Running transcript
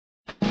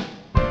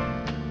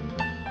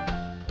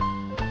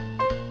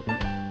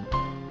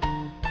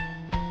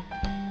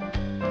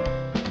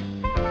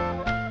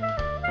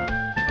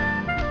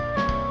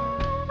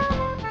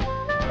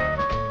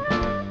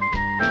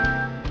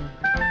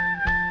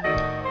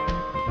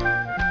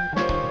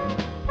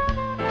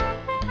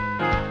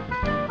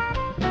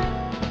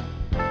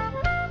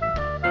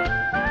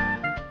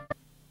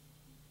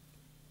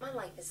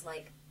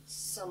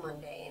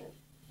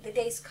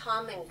days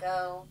come and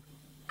go.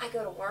 I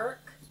go to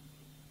work,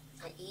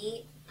 I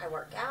eat, I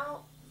work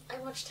out, I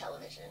watch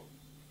television.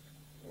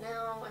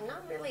 Now, I'm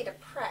not really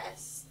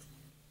depressed.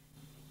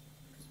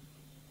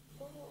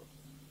 Well,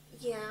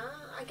 yeah,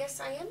 I guess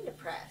I am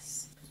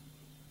depressed.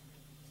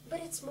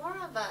 But it's more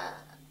of a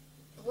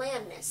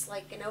blandness,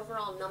 like an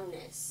overall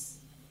numbness.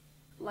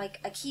 Like,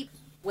 I keep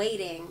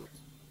waiting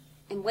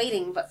and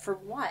waiting, but for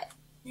what?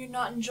 You're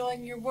not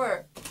enjoying your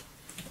work.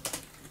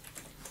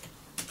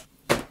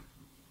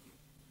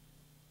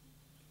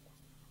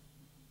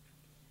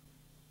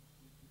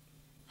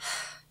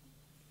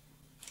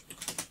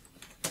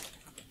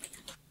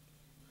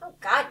 Oh,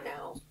 God,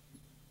 no.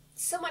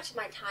 So much of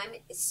my time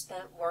is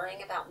spent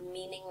worrying about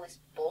meaningless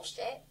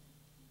bullshit.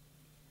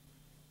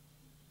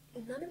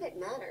 And none of it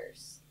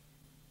matters.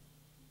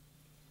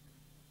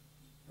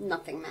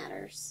 Nothing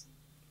matters.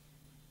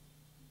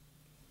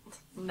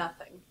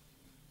 Nothing.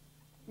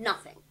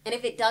 Nothing. And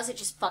if it does, it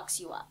just fucks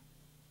you up.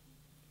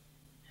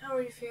 How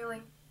are you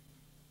feeling?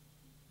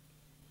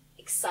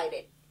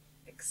 Excited.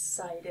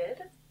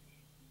 Excited?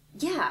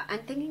 Yeah,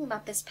 I'm thinking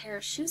about this pair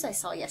of shoes I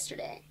saw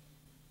yesterday.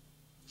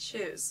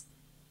 Shoes.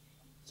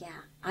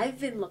 Yeah, I've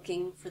been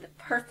looking for the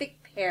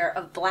perfect pair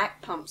of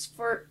black pumps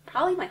for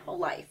probably my whole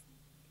life.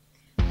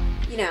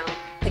 You know,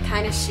 the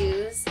kind of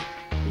shoes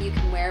you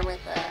can wear with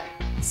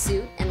a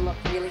suit and look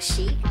really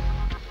chic,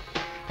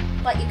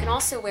 but you can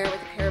also wear with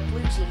a pair of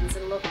blue jeans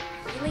and look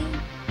really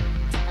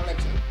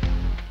intelligent.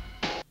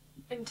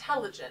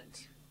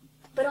 Intelligent.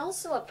 But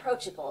also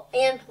approachable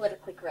and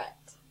politically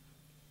correct.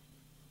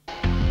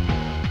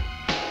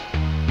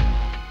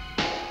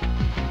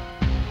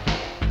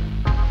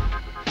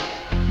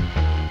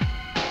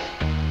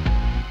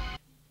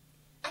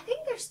 I think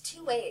there's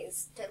two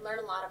ways to learn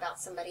a lot about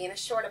somebody in a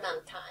short amount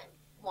of time.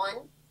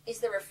 One is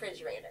the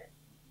refrigerator.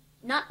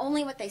 Not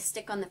only what they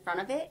stick on the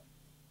front of it,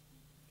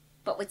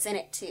 but what's in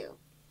it too.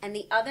 And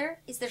the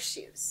other is their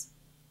shoes.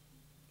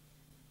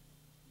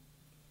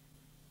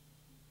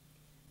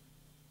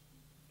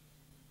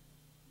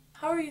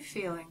 How are you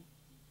feeling?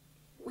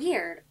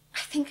 Weird. I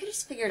think I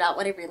just figured out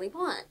what I really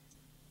want.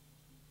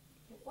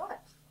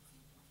 What?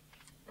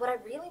 What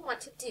I really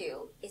want to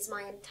do is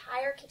my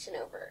entire kitchen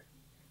over.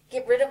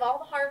 Get rid of all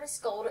the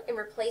harvest gold and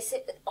replace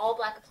it with all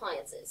black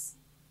appliances.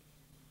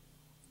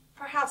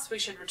 Perhaps we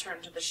should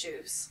return to the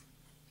shoes.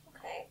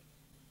 Okay.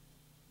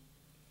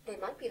 They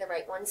might be the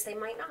right ones, they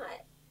might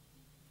not.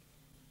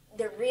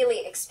 They're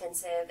really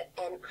expensive,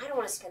 and I don't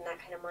want to spend that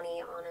kind of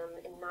money on them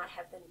and not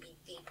have them be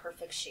the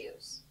perfect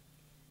shoes.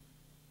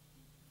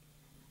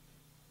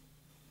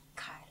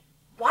 God,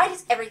 why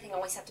does everything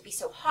always have to be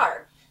so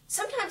hard?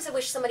 Sometimes I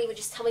wish somebody would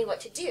just tell me what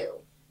to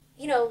do.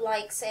 You know,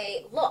 like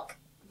say, look,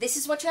 this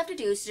is what you have to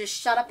do, so just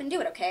shut up and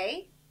do it,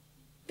 okay?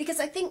 Because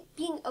I think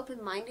being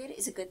open-minded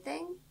is a good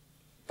thing.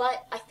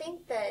 But I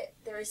think that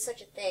there is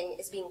such a thing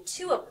as being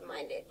too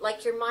open-minded.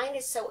 Like, your mind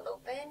is so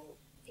open,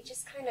 it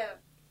just kind of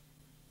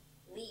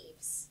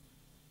leaves.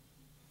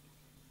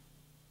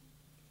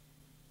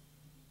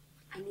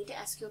 I need to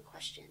ask you a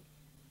question.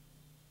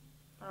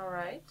 All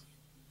right.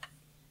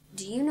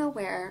 Do you know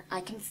where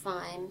I can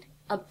find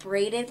a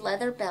braided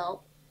leather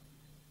belt,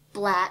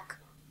 black,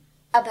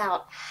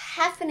 about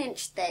half an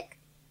inch thick,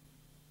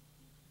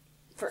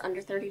 for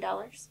under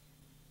 $30?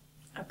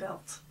 A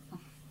belt.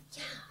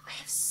 Yeah, I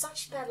have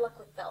such bad luck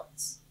with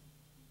belts.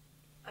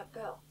 A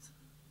belt.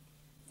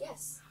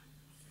 Yes.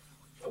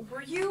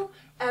 Were you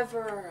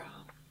ever...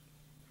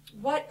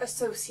 what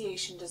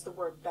association does the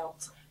word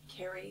belt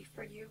carry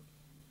for you?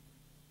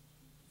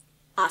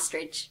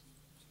 Ostrich.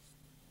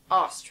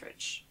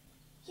 Ostrich.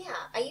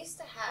 Yeah, I used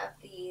to have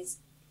these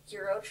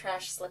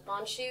Eurotrash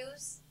slip-on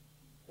shoes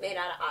made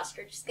out of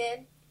ostrich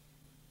skin.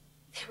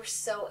 They were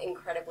so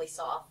incredibly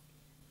soft.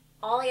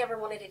 All I ever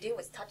wanted to do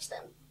was touch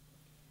them.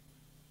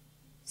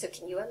 So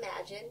can you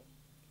imagine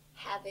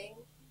having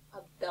a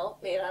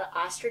belt made out of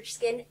ostrich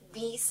skin,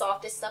 the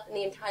softest stuff in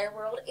the entire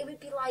world? It would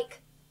be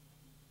like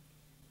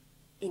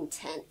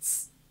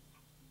intense.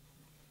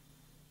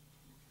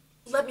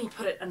 Let me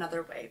put it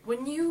another way.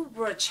 When you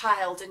were a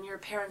child and your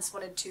parents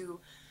wanted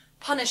to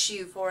punish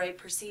you for a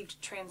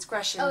perceived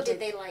transgression... Oh, did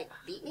they, like,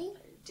 beat me?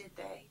 Did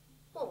they?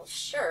 Well,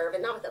 sure,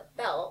 but not with a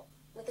belt.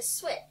 With a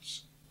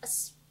switch. A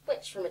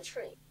switch from a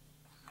tree.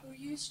 Who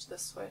used the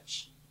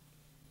switch?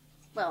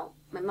 Well,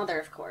 my mother,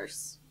 of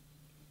course.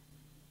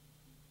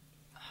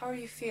 How are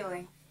you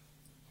feeling?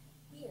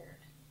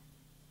 Weird.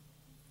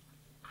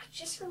 I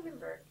just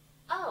remembered.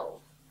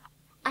 Oh,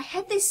 I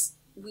had this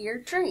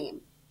weird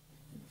dream.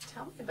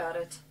 Tell me about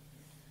it.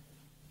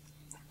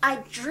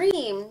 I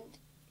dreamed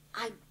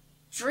I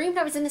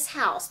was in this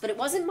house, but it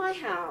wasn't my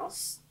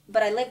house,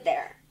 but I lived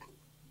there.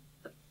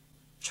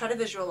 Try to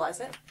visualize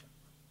it.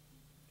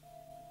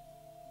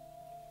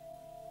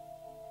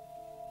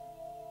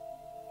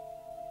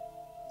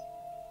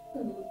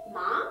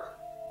 Mom?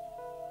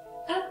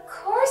 Of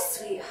course,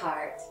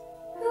 sweetheart.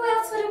 Who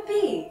else would it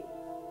be?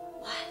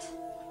 What?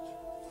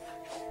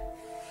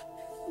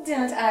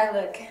 Don't I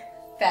look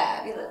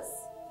fabulous?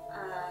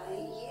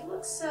 You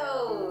look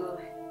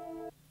so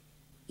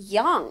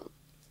young.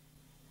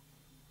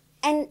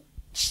 And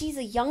she's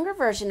a younger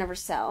version of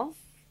herself.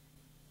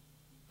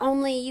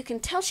 Only you can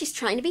tell she's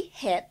trying to be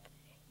hip.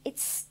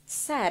 It's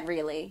sad,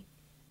 really.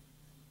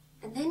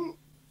 And then...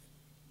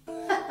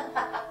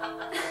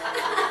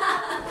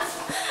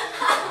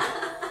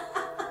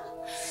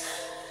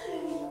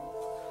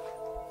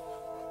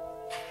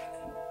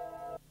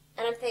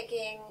 And I'm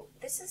thinking,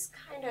 this is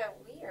kind of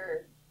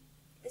weird.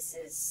 This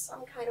is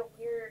some kind of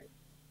weird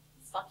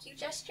fuck you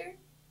gesture.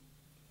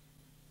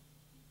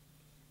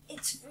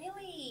 It's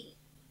really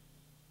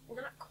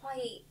not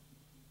quite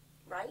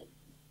right.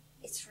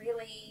 It's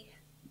really...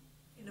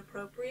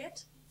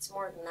 Inappropriate? It's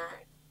more than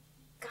that.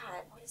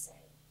 God, what is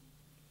it?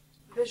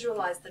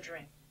 Visualize the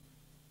dream.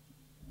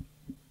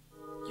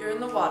 You're in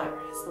the water.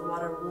 Is the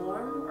water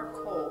warm or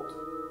cold?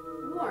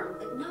 Warm,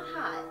 but not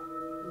hot.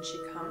 And she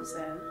comes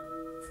in.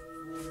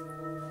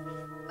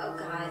 Oh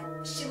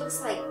God, she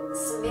looks like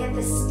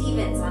Samantha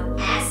Stevens on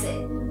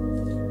acid.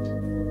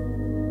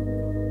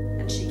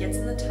 And she gets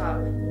in the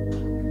tub.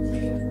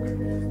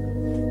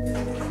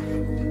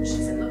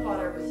 She's in the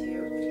water with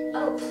you.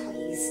 Oh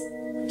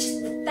please,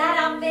 just with that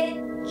outfit.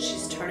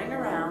 She's turning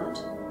around.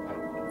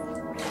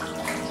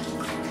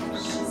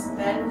 She's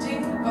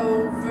bending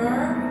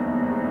over.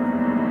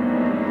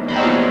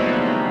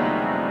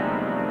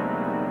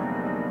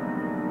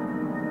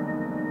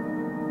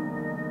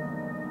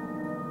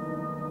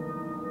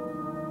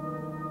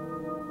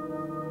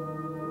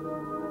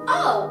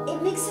 Oh,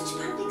 it makes such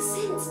perfect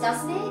sense,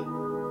 doesn't it?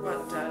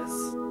 What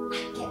does?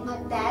 I get my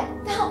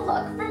bad belt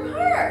look from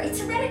her. It's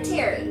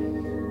hereditary.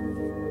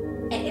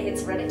 And if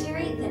it's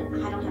hereditary,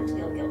 then I don't have to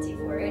feel guilty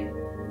for it.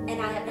 And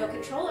I have no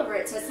control over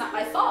it, so it's not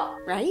my fault.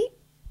 Right?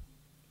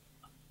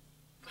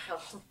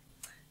 Well,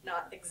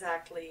 not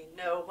exactly.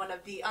 No, one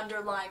of the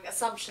underlying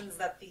assumptions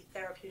that the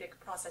therapeutic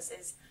process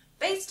is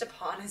based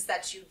upon is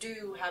that you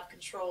do have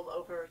control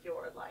over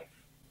your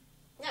life.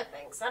 No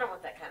thanks. I don't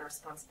want that kind of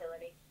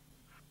responsibility.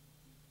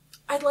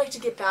 I'd like to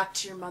get back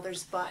to your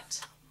mother's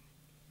butt.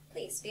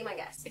 Please, be my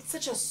guest. It's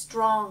such a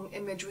strong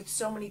image with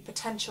so many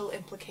potential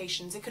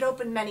implications. It could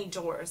open many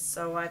doors,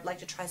 so I'd like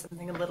to try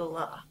something a little,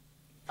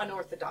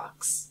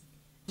 unorthodox.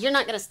 You're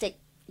not gonna stick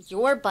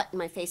your butt in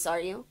my face, are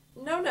you?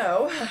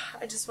 No.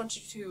 I just want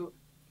you to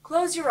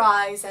close your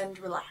eyes and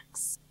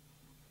relax.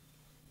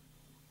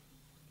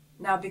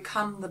 Now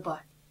become the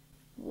butt.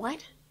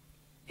 What?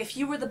 If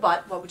you were the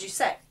butt, what would you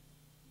say?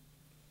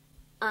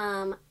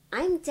 I'm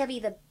Debbie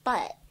the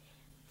butt.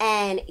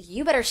 And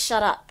you better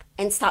shut up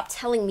and stop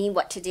telling me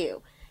what to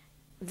do.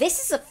 This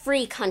is a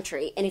free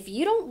country, and if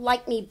you don't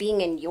like me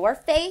being in your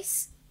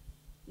face,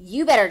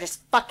 you better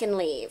just fucking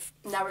leave.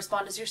 Now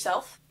respond as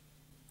yourself.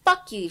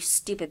 Fuck you, you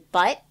stupid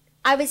butt.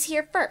 I was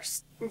here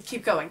first.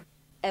 Keep going.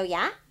 Oh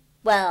yeah?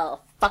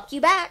 Well, fuck you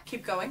back.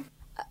 Keep going.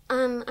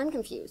 I'm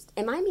confused.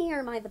 Am I me or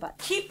am I the butt?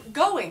 Keep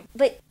going.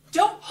 But,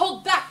 Don't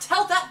hold back.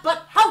 Tell that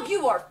butt how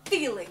you are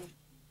feeling.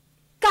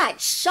 God,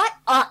 shut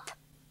up.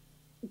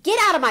 Get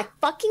out of my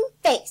fucking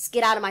face.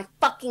 Get out of my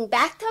fucking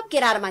bathtub.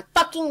 Get out of my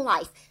fucking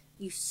life.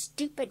 You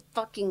stupid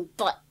fucking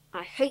butt.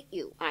 I hate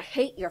you. I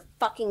hate your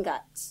fucking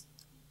guts.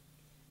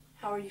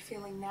 How are you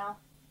feeling now?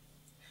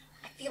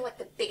 I feel like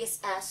the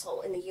biggest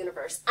asshole in the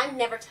universe. I'm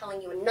never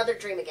telling you another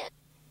dream again.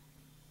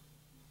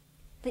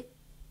 But,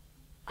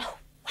 oh,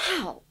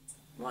 wow.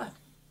 What?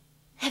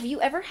 Have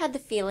you ever had the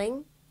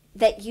feeling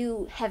that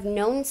you have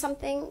known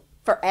something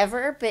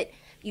forever, but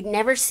you'd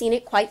never seen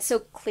it quite so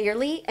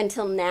clearly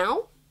until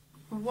now?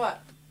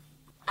 What?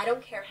 I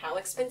don't care how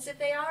expensive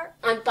they are.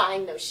 I'm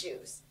buying those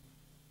shoes.